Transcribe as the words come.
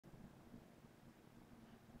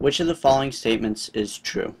Which of the following statements is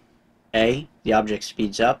true? A. The object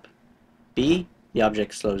speeds up. B. The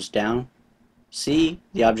object slows down. C.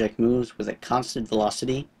 The object moves with a constant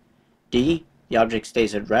velocity. D. The object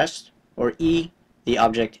stays at rest. Or E. The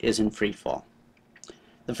object is in free fall.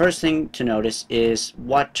 The first thing to notice is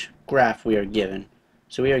what graph we are given.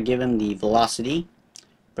 So we are given the velocity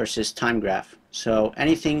versus time graph. So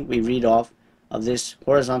anything we read off of this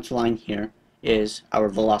horizontal line here is our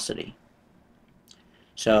velocity.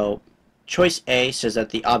 So choice A says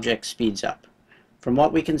that the object speeds up. From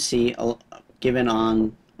what we can see given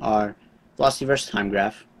on our velocity versus time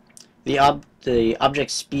graph, the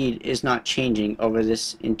object's speed is not changing over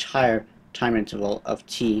this entire time interval of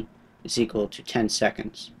t is equal to 10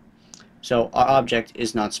 seconds. So our object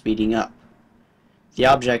is not speeding up. The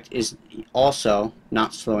object is also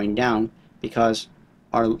not slowing down because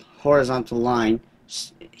our horizontal line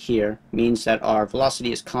here means that our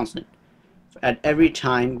velocity is constant. At every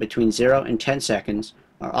time between 0 and 10 seconds,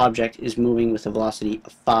 our object is moving with a velocity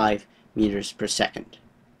of 5 meters per second.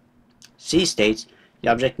 C states the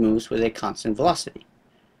object moves with a constant velocity.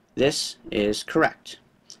 This is correct.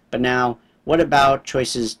 But now, what about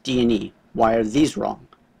choices D and E? Why are these wrong?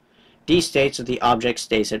 D states that the object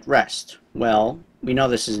stays at rest. Well, we know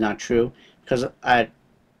this is not true because at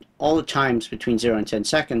all the times between 0 and 10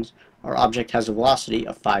 seconds, our object has a velocity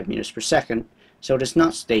of 5 meters per second, so it is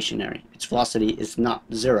not stationary. Its velocity is not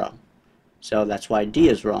 0. So that's why D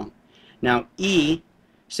is wrong. Now E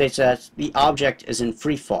states that the object is in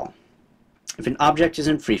free fall. If an object is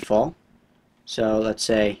in free fall, so let's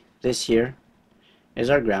say this here is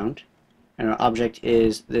our ground, and our object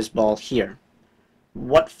is this ball here.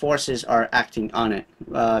 What forces are acting on it?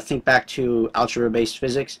 Think back to algebra-based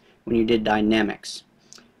physics when you did dynamics,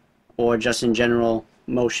 or just in general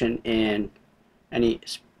motion in any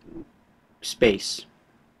space.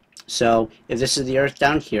 So if this is the Earth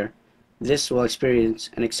down here, this will experience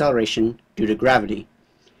an acceleration due to gravity.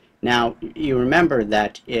 Now you remember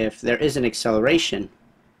that if there is an acceleration,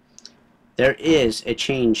 there is a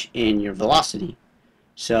change in your velocity.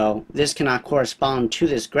 So this cannot correspond to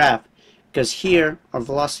this graph because here our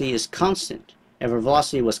velocity is constant. If our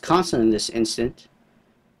velocity was constant in this instant,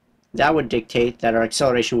 that would dictate that our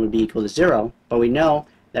acceleration would be equal to 0, but we know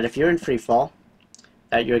that if you're in free fall,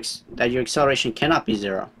 that your acceleration cannot be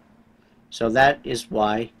 0. So that is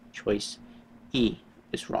why choice E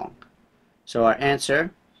is wrong. So our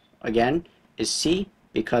answer, again, is C,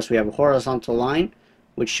 because we have a horizontal line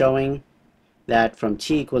which showing that from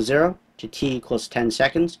t equals 0 to t equals 10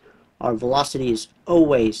 seconds, our velocity is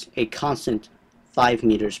always a constant 5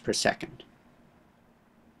 meters per second.